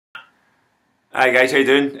Hi guys, how you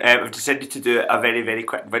doing? I've decided to do a very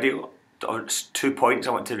quick video. It's 2 points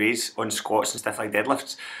I want to raise on squats and stuff like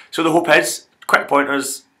deadlifts. So the hope is, quick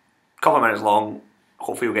pointers, couple of minutes long,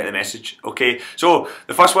 hopefully you'll get the message. Okay, so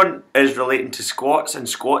the first one is relating to squats and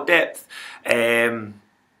squat depth. And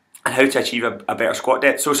how to achieve a better squat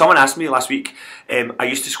depth. So someone asked me last week, I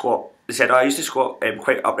used to squat, they said, oh, I used to squat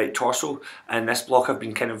quite upright torso, and this block I've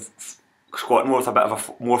been kind of squatting more with a bit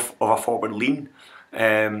of a forward lean.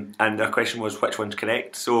 And their question was which one's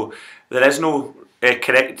correct. So there is no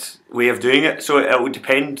correct way of doing it, so it will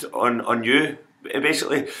depend on you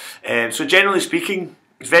basically. So generally speaking,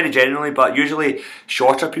 it's very generally, but usually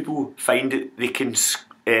shorter people find that they can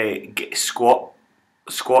squat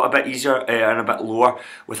a bit easier and a bit lower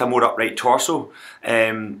with a more upright torso,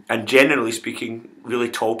 and generally speaking, really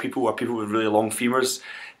tall people or people with really long femurs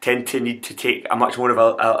tend to need to take a much more of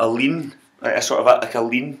a lean, like a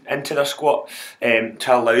lean into their squat to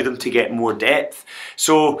allow them to get more depth.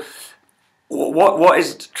 So what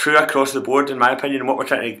is true across the board, in my opinion, and what we're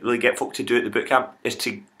trying to really get folk to do at the bootcamp is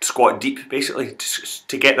to squat deep, basically,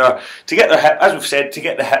 to get their hip, as we've said, to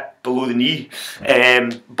get the hip below the knee.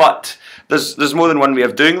 But there's more than one way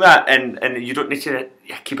of doing that, and you don't need to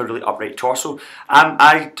keep a really upright torso.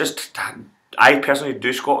 I personally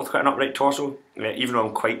do squat with quite an upright torso, even though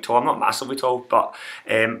I'm quite tall. I'm not massively tall, but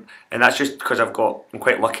and that's just because I'm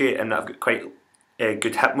quite lucky in that I've got quite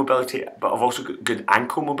good hip mobility, but I've also got good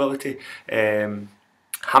ankle mobility,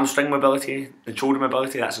 hamstring mobility, and shoulder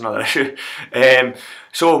mobility. That's another issue.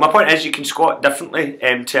 So my point is, you can squat differently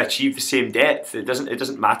to achieve the same depth. It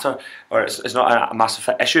doesn't matter, or it's not a massive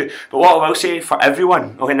issue. But what I will say for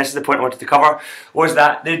everyone, okay, and this is the point I wanted to cover, was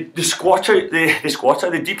that the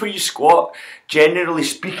deeper you squat, generally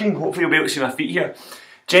speaking, hopefully you'll be able to see my feet here.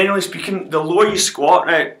 Generally speaking, the lower you squat,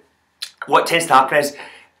 now, what tends to happen is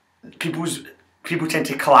people tend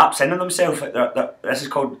to collapse in on themselves. This is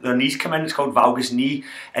called, their knees come in, it's called valgus knee,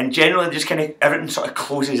 and generally just kind of everything sort of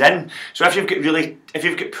closes in. So if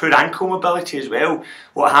you've got poor ankle mobility as well,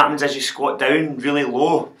 what happens as you squat down really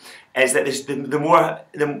low is that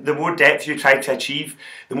the more depth you try to achieve,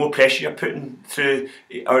 the more pressure you're putting through,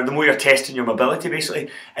 or the more you're testing your mobility basically,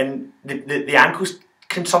 and the ankles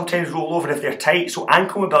can sometimes roll over if they're tight. So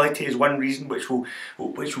ankle mobility is one reason which will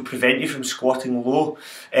prevent you from squatting low.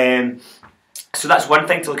 So that's one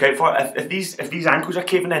thing to look out for. If these ankles are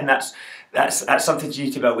caving in, that's something you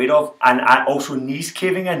need to be aware of, and also knees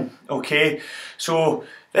caving in. Okay, so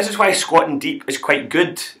this is why squatting deep is quite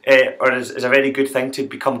good, or is a very good thing to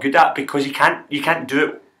become good at, because you can't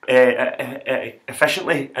do it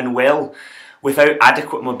efficiently and well without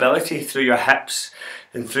adequate mobility through your hips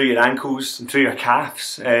and through your ankles and through your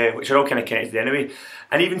calves, which are all kind of connected anyway,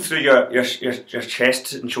 and even through your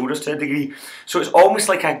chest and shoulders to a degree. So it's almost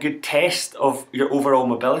like a good test of your overall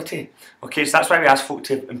mobility. Okay, so that's why we ask folk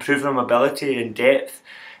to improve their mobility and depth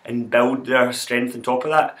and build their strength on top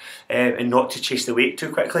of that, and not to chase the weight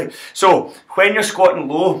too quickly. So when you're squatting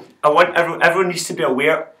low, I want everyone needs to be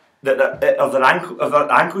aware of their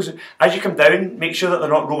ankles. As you come down, make sure that they're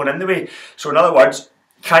not rolling in the way. So in other words,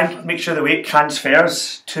 try and make sure the weight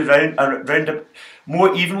transfers to round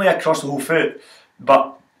more evenly across the whole foot.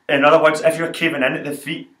 But in other words, if you're caving in at the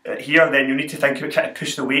feet here, then you need to think about trying to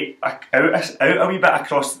push the weight out a wee bit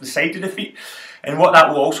across the side of the feet. And what that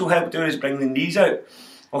will also help do is bring the knees out,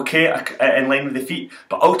 okay, in line with the feet.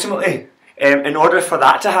 But ultimately, in order for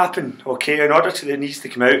that to happen, okay, in order for the knees to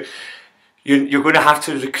come out, you're going to have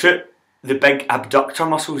to recruit the big abductor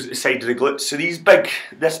muscles at the side of the glutes. So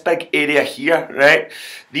this big area here, right?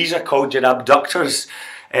 These are called your abductors,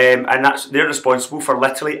 and they're responsible for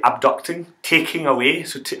literally abducting, taking away,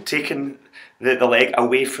 so taking the leg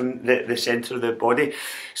away from the centre of the body.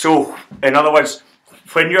 So in other words,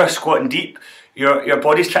 when you're squatting deep, your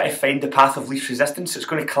body's trying to find the path of least resistance. So it's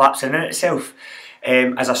going to collapse in on itself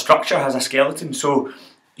as a structure, as a skeleton. So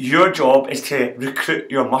your job is to recruit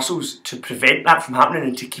your muscles to prevent that from happening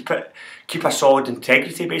and to keep a solid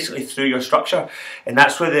integrity basically through your structure, and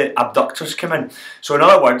that's where the abductors come in. So in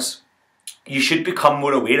other words, you should become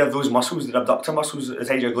more aware of those muscles, the abductor muscles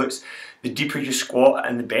inside your glutes. The deeper you squat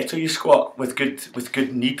and the better you squat with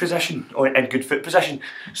good knee position and good foot position.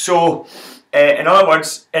 So in other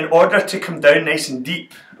words, in order to come down nice and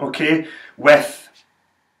deep, okay,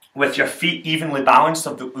 with your feet evenly balanced,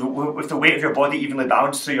 with the weight of your body evenly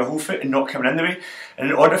balanced through your whole foot and not coming in the way, and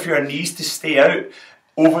in order for your knees to stay out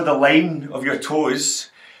over the line of your toes,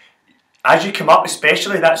 as you come up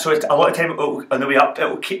especially, so it's a lot of time on the way up,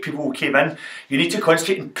 people will cave in. You need to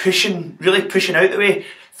concentrate on really pushing out the way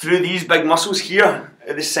through these big muscles here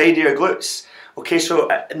at the side of your glutes. Okay, so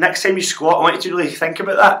next time you squat, I want you to really think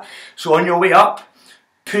about that. So on your way up,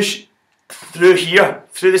 push through here,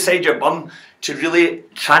 through the side of your bum, to really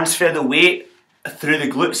transfer the weight through the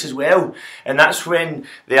glutes as well, and that's when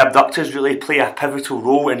the abductors really play a pivotal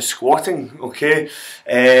role in squatting, okay?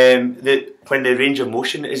 When the range of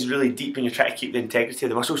motion is really deep and you're trying to keep the integrity of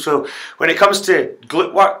the muscle. So when it comes to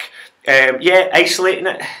glute work, yeah,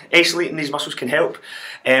 isolating these muscles can help,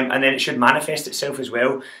 and then it should manifest itself as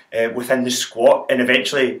well within the squat, and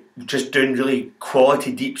eventually just doing really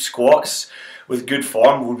quality deep squats with good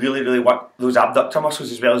form will really work those abductor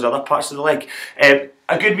muscles as well as other parts of the leg.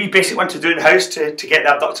 A good wee basic one to do in the house to get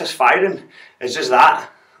the abductors firing is just that,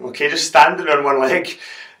 okay, just standing on one leg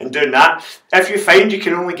and doing that. If you find you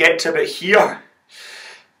can only get to about here,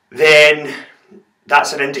 then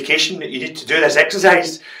that's an indication that you need to do this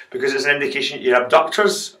exercise, because it's an indication that your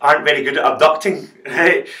abductors aren't very good at abducting,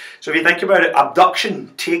 right? So if you think about it,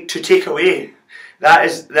 abduction, to take away, that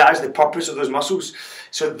is the purpose of those muscles.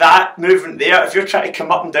 So that movement there, if you're trying to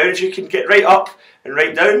come up and down, if you can get right up and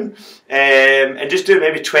right down, and just do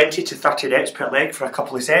maybe 20 to 30 reps per leg for a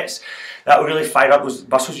couple of sets, that will really fire up those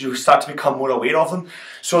muscles. You'll start to become more aware of them,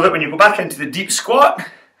 so that when you go back into the deep squat,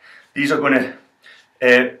 these are going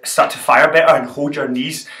to start to fire better and hold your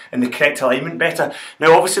knees in the correct alignment better.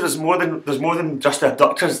 Now obviously there's more than just the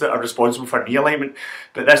abductors that are responsible for knee alignment,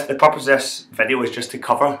 but the purpose of this video is just to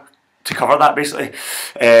cover that basically.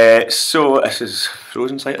 So this is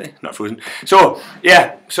frozen slightly, not frozen. So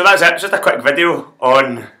yeah, so that's it. It's just a quick video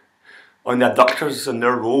on the abductors and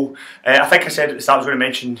their role. I think I said at the start I was going to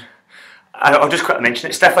mention, I'll just quickly mention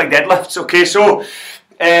it, stiff leg deadlifts. Okay, so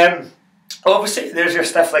obviously there's your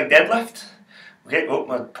stiff leg deadlift. Okay, oh,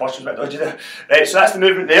 my posture's a bit dodgy there. Right, so that's the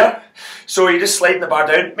movement there. So you're just sliding the bar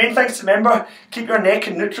down. Main things to remember: keep your neck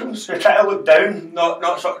in neutral. So you're trying to look down, not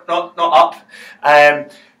up.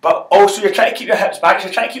 But also you're trying to keep your hips back. So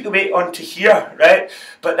you're trying to keep the weight onto here, right?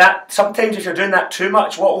 But that sometimes if you're doing that too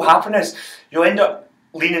much, what will happen is you'll end up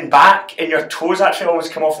leaning back and your toes actually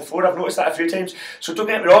almost come off the floor. I've noticed that a few times. So don't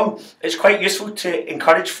get me wrong, it's quite useful to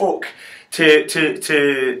encourage folk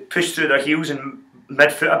to push through their heels and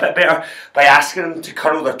midfoot a bit better by asking them to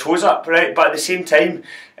curl their toes up, right? But at the same time,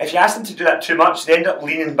 if you ask them to do that too much, they end up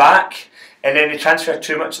leaning back and then they transfer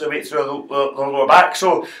too much of the weight through the lower back.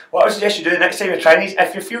 So what I would suggest you do the next time you're trying these,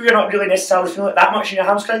 if you feel you're not really necessarily feeling it that much in your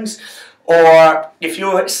hamstrings, or you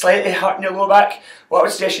feel it's slightly hurt in your lower back, what I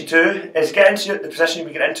would suggest you do is get into the position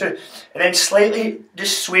you get into and then slightly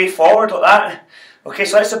just sway forward like that. Okay,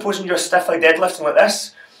 so let's suppose you're stiff leg deadlifting like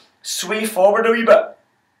this, sway forward a wee bit,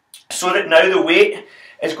 so that now the weight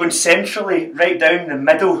is going centrally right down the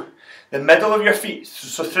middle of your feet,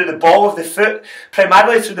 so through the ball of the foot,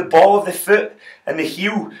 primarily through the ball of the foot and the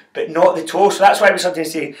heel, but not the toe. So that's why we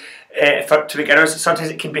sometimes say, to beginners, sometimes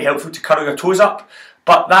it can be helpful to curl your toes up,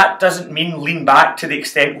 but that doesn't mean lean back to the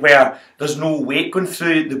extent where there's no weight going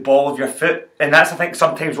through the ball of your foot. And that's, I think,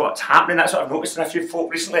 sometimes what's happening. That's what I've noticed in a few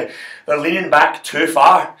folk recently. They're leaning back too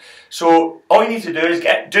far. So all you need to do is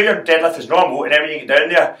do your deadlift as normal, and then when you get down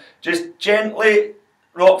there, just gently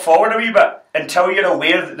rock forward a wee bit until you're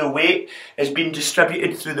aware that the weight is being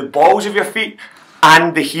distributed through the balls of your feet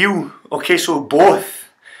and the heel. Okay, so both,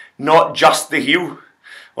 not just the heel.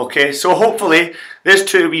 Okay, so hopefully there's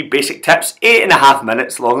two wee basic tips, 8.5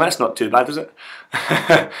 minutes long. That's not too bad, is it?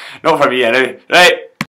 Not for me anyway. Right.